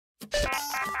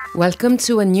Welcome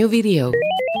to a new video.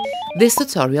 This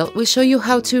tutorial will show you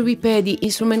how to repair the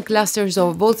instrument clusters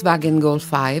of Volkswagen Golf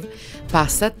V,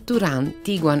 Passat, Touran,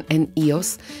 Tiguan and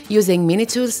EOS using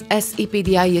Minitools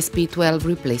SEPDISP12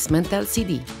 replacement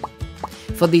LCD.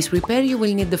 For this repair you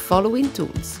will need the following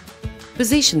tools.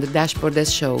 Position the dashboard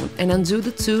as shown and undo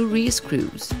the two rear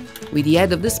screws. With the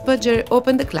head of the spudger,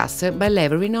 open the cluster by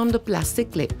levering on the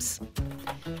plastic clips.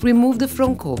 Remove the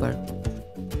front cover.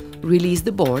 Release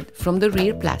the board from the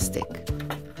rear plastic.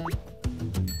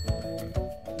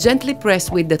 Gently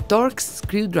press with the Torx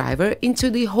screwdriver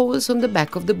into the holes on the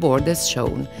back of the board as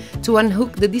shown to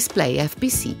unhook the display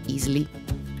FPC easily.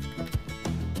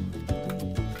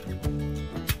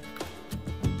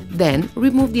 Then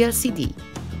remove the LCD.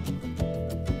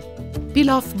 Peel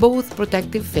off both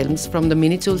protective films from the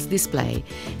Minitools display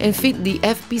and fit the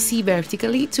FPC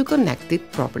vertically to connect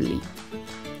it properly.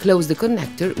 Close the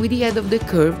connector with the head of the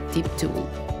curved tip tool.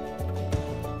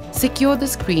 Secure the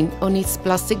screen on its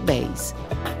plastic base.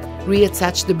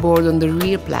 Reattach the board on the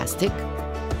rear plastic.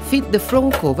 Fit the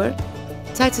front cover.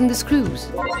 Tighten the screws.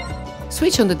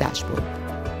 Switch on the dashboard.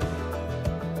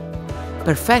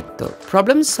 Perfetto!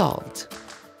 Problem solved!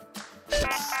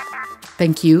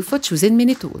 Thank you for choosing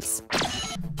Minitools.